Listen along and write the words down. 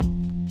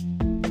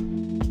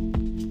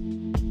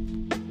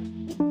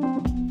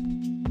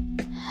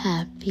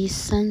Happy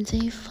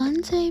Sunday fun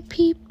day,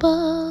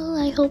 people.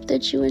 I hope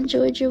that you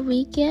enjoyed your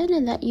weekend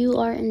and that you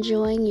are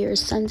enjoying your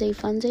Sunday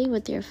fun day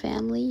with your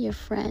family, your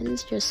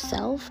friends,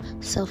 yourself.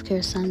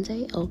 Self-care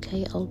Sunday.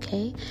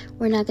 Okay.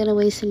 We're not going to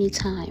waste any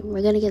time.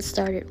 We're going to get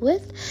started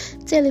with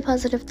Daily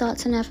Positive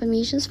Thoughts and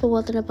Affirmations for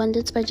Wealth and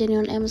Abundance by Jenny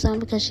on Amazon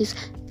because she's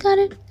got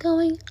it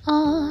going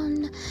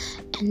on.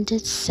 And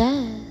it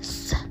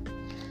says,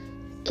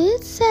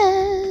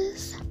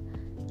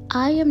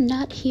 I am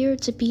not here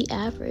to be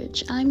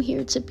average. I'm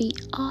here to be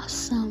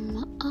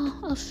awesome. Oh,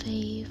 a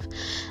fave.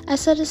 It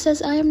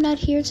says, I am not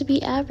here to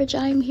be average.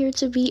 I am here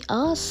to be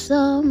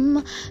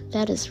awesome.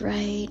 That is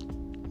right.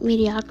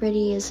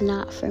 Mediocrity is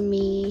not for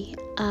me.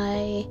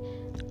 I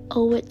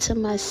owe it to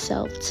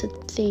myself to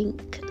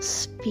think,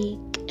 speak,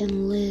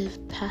 and live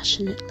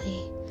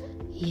passionately.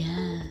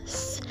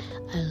 Yes,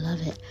 I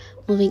love it.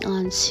 Moving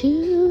on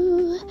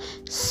to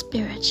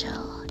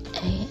Spiritual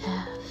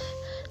AF.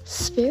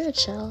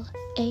 Spiritual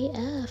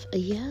AF,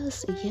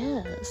 yes.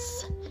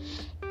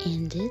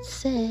 And it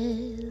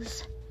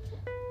says,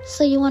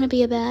 so you want to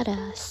be a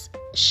badass?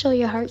 Show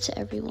your heart to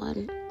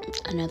everyone.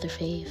 Another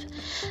fave.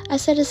 It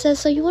says,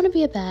 so you want to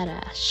be a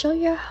badass? Show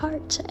your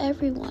heart to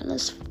everyone.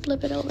 Let's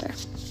flip it over.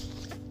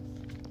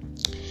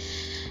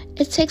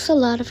 It takes a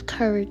lot of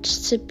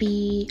courage to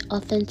be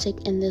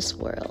authentic in this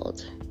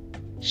world.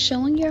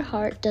 Showing your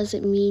heart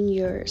doesn't mean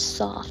you're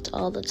soft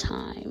all the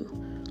time,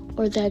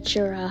 or that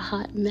you're a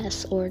hot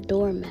mess or a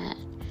doormat.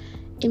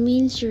 It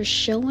means you're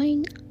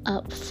showing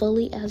up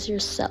fully as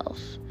yourself.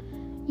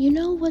 You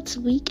know what's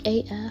weak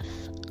AF?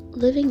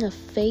 Living a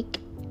fake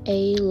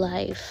A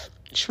life,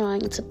 trying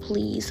to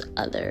please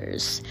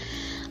others.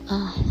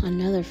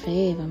 Another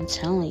fave, I'm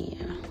telling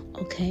you.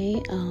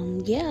 Okay,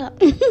 yeah.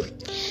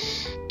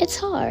 It's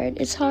hard.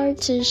 It's hard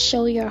to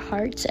show your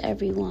heart to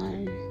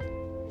everyone.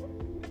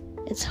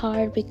 It's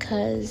hard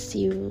because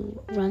you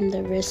run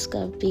the risk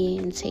of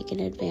being taken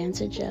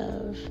advantage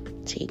of,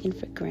 taken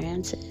for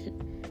granted,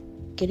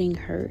 getting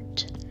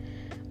hurt.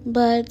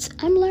 But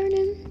I'm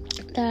learning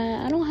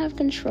that I don't have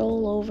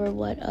control over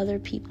what other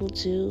people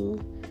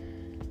do.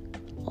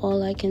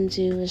 All I can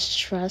do is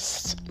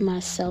trust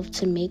myself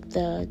to make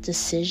the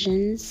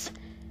decisions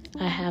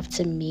I have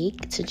to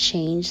make to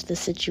change the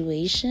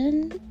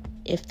situation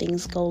if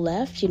things go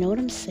left. You know what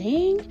I'm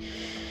saying?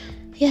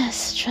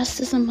 Yes, trust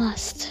is a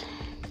must.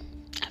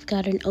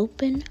 Got an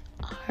open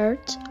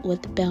heart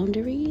with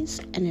boundaries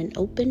and an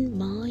open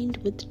mind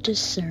with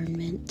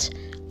discernment.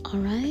 All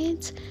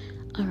right.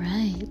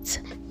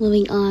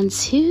 Moving on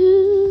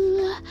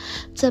to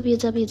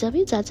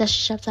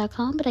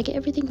www.dashshop.com, but I get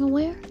everything from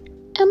where?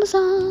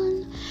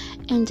 Amazon.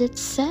 And it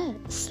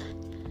says,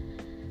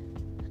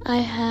 I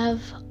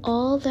have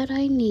all that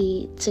I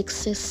need to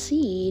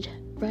succeed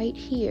right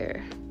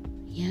here.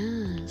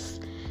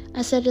 Yes.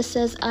 It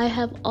says, I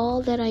have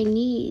all that I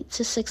need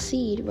to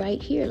succeed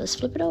right here. Let's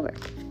flip it over.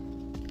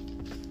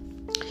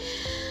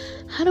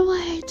 How do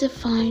I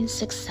define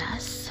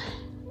success?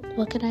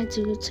 What can I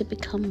do to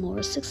become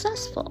more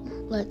successful?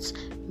 Let's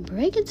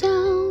break it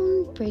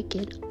down. Break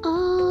it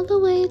all the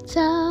way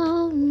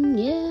down.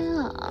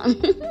 Yeah.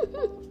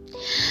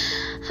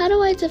 How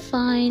do I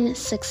define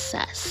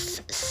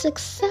success?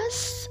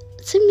 Success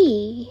to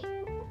me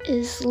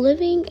is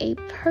living a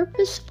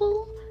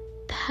purposeful,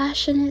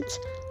 passionate,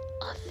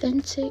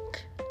 authentic,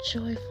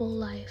 joyful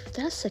life.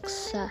 That's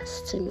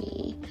success to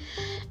me.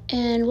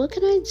 And what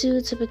can I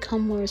do to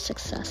become more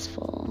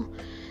successful?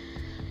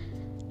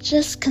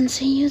 Just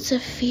continue to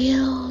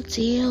feel,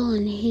 deal,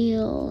 and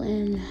heal,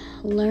 and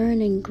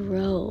learn and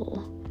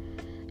grow.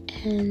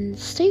 And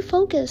stay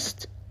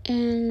focused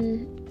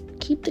and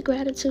keep the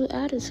gratitude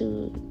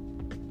attitude.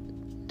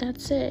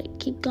 That's it.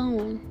 Keep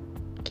going.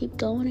 Keep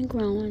going and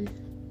growing.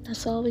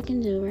 That's all we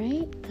can do,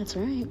 right? That's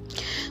right.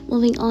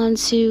 Moving on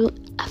to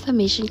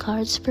affirmation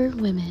cards for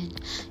women.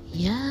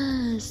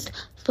 Yes,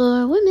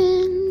 for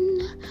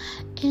women.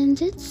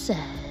 And it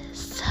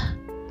says,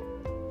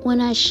 when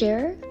I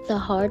share the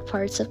hard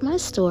parts of my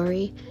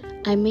story,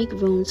 I make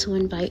room to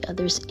invite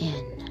others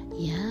in.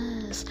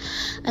 Yes.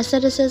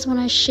 It says, when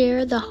I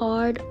share the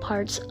hard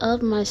parts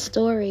of my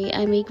story,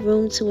 I make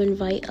room to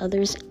invite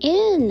others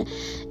in.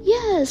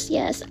 Yes.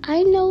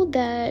 I know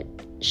that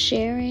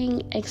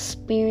sharing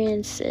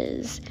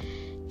experiences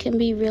can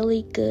be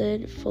really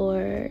good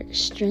for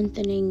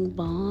strengthening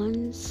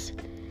bonds,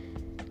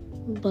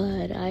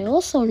 but I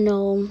also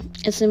know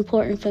it's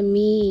important for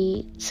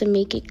me to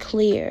make it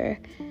clear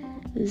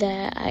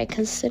that I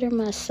consider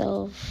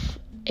myself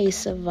a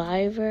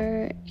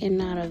survivor and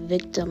not a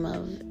victim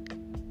of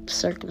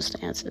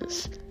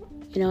circumstances.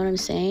 You know what I'm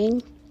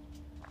saying?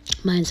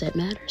 Mindset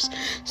matters.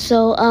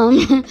 So,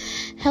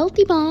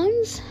 healthy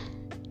bonds,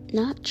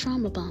 not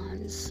trauma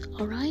bonds.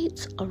 All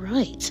right.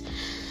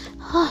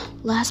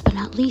 Last but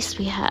not least,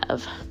 we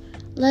have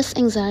less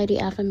anxiety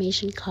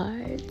affirmation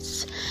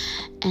cards.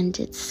 And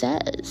it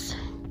says,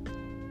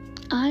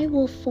 I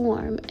will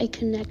form a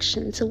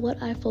connection to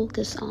what I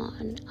focus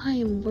on. I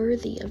am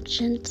worthy of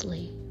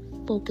gently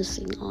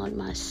focusing on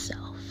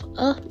myself.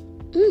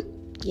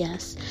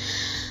 Yes.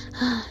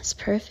 It's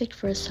perfect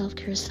for a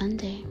self-care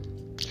Sunday.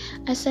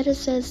 I said it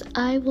says,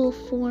 I will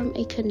form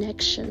a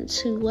connection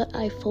to what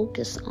I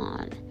focus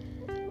on.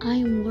 I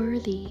am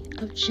worthy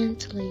of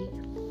gently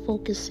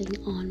focusing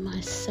on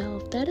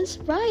myself. That is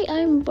right. I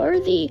am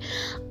worthy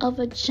of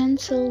a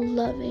gentle,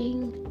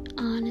 loving,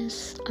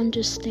 honest,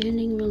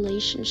 understanding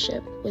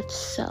relationship with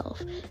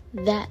self.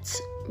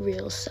 That's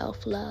real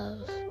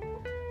self-love.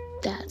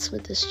 That's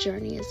what this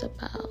journey is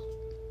about.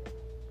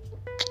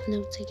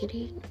 No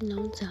diggity,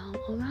 no doubt.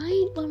 All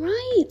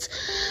right.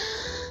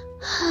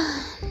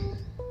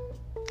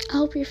 I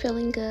hope you're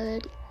feeling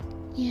good.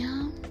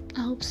 Yeah,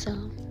 I hope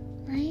so.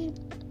 Right?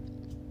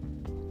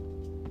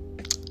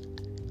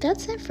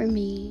 That's it for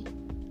me.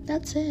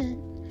 That's it.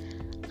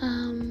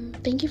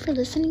 Thank you for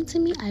listening to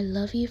me. I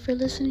love you for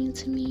listening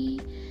to me.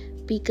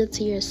 Be good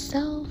to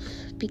yourself.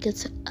 Be good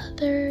to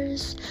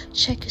others.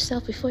 Check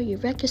yourself before you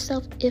wreck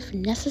yourself if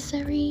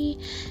necessary.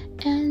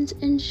 And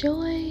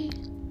enjoy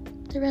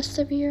the rest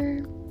of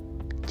your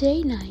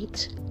day,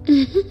 night.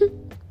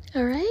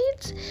 All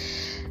right.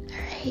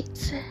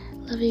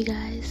 Love you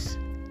guys.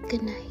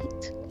 Good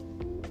night.